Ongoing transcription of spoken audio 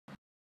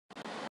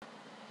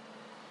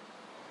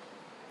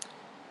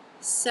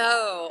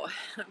So,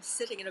 I'm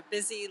sitting in a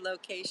busy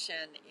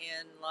location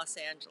in Los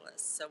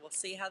Angeles, so we'll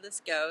see how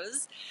this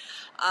goes.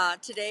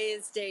 Today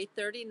is day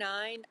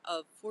 39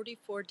 of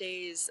 44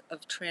 days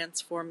of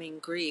transforming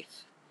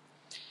grief.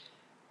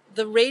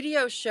 The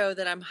radio show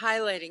that I'm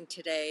highlighting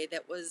today,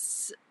 that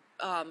was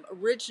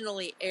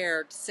originally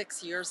aired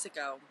 6 years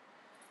ago,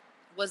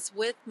 was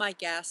with my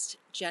guest,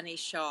 Jeni.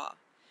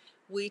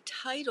 We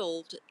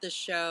titled the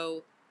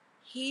show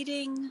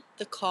Heeding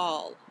the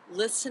Call,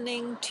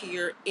 Listening to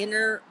Your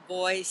Inner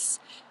Voice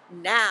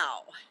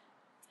Now.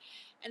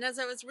 And as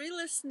I was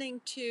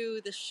re-listening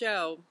to the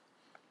show,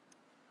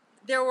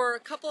 there were a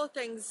couple of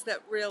things that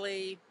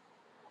really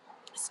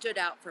stood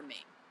out for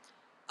me.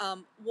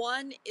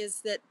 One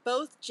is that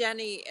both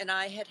Jeni and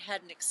I had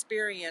had an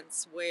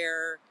experience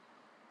where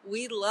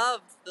we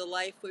loved the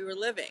life we were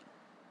living.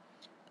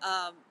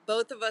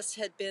 Both of us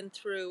had been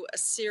through a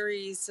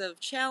series of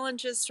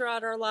challenges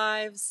throughout our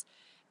lives,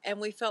 and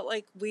we felt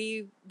like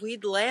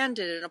we'd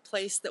landed in a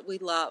place that we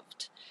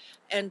loved.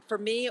 And for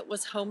me, it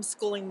was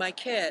homeschooling my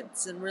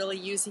kids and really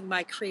using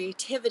my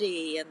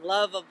creativity and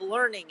love of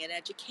learning and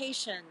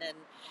education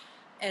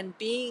and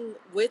being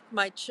with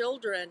my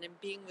children and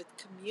being with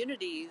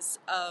communities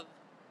of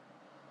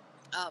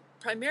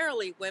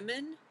primarily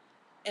women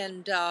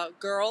and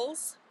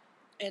girls,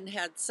 and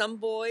had some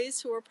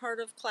boys who were part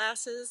of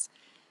classes.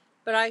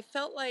 But I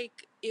felt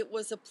like it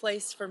was a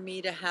place for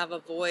me to have a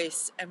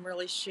voice and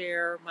really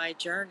share my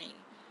journey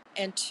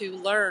and to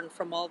learn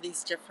from all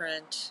these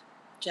different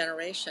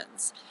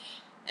generations.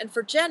 And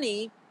for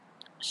Jeni,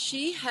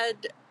 she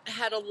had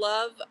had a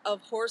love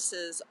of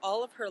horses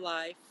all of her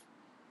life,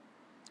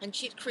 and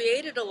she'd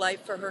created a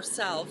life for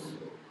herself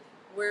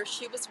where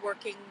she was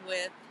working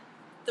with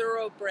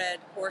thoroughbred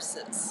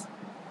horses.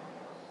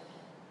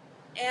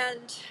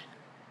 And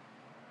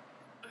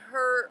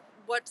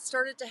what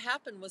started to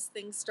happen was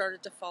things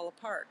started to fall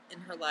apart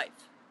in her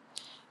life.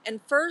 And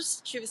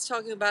first, she was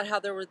talking about how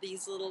there were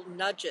these little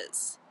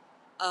nudges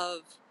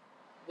of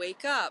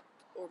wake up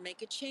or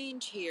make a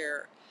change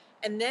here.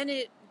 And then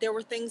there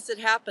were things that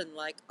happened,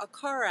 like a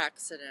car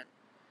accident.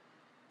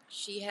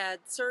 She had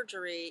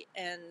surgery,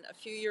 and a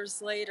few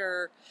years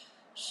later,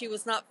 she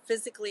was not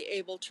physically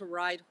able to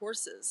ride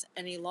horses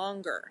any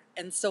longer.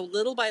 And so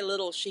little by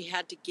little, she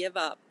had to give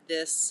up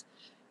this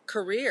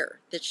career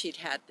that she'd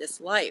had, this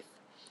life.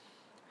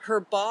 Her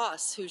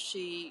boss, who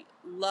she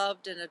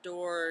loved and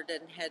adored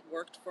and had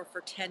worked for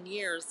 10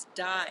 years,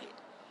 died.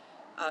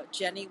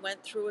 Jeni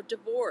went through a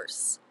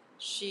divorce.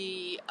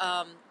 She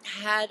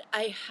had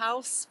a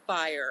house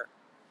fire.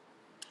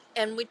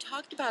 And we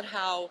talked about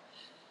how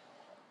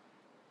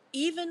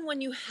even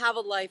when you have a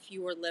life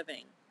you are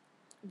living,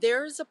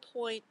 there's a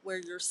point where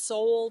your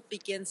soul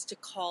begins to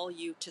call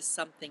you to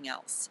something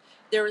else.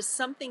 There is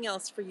something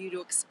else for you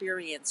to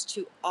experience,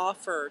 to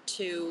offer,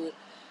 to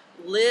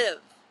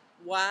live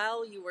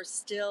while you are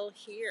still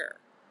here.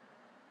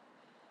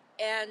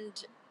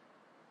 And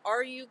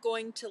are you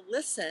going to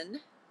listen,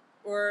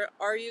 or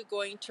are you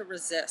going to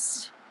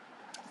resist?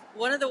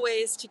 One of the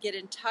ways to get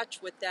in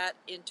touch with that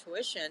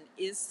intuition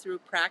is through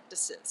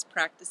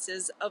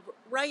practices of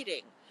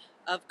writing,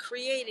 of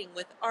creating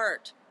with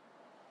art,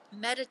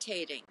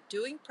 meditating,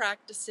 doing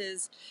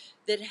practices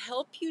that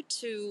help you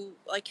to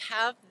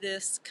have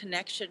this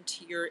connection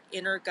to your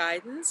inner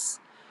guidance,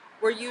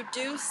 where you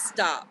do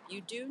stop,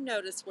 you do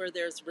notice where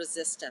there's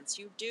resistance,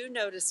 you do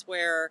notice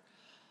where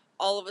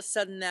all of a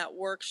sudden that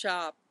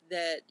workshop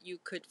that you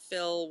could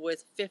fill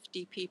with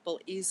 50 people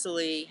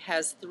easily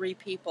has 3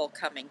 people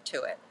coming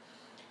to it.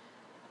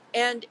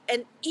 And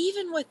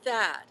even with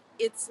that,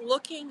 it's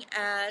looking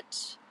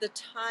at the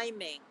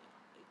timing,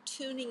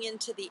 tuning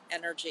into the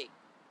energy.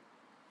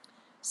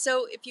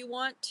 So if you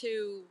want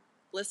to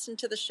listen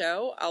to the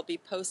show, I'll be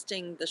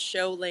posting the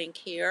show link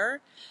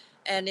here.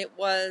 And it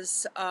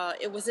was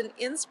an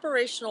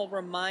inspirational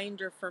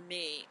reminder for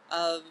me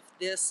of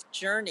this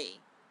journey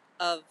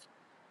of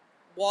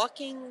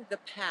walking the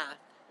path,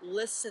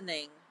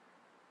 listening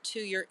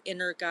to your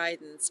inner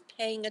guidance,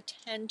 paying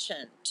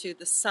attention to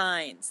the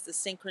signs, the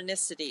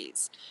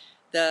synchronicities,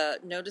 the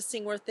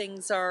noticing where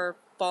things are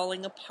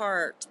falling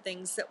apart,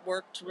 things that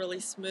worked really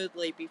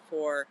smoothly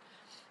before,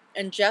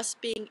 and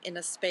just being in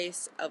a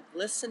space of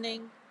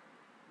listening,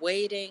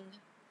 waiting,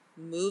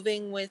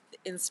 moving with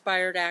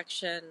inspired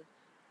action,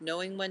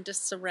 knowing when to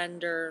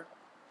surrender.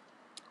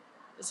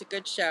 It was a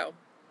good show.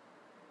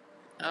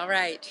 All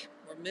right,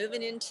 we're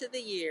moving into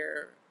the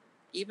year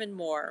even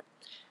more.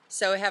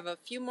 So I have a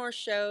few more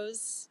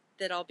shows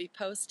that I'll be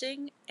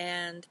posting,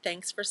 and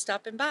thanks for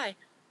stopping by.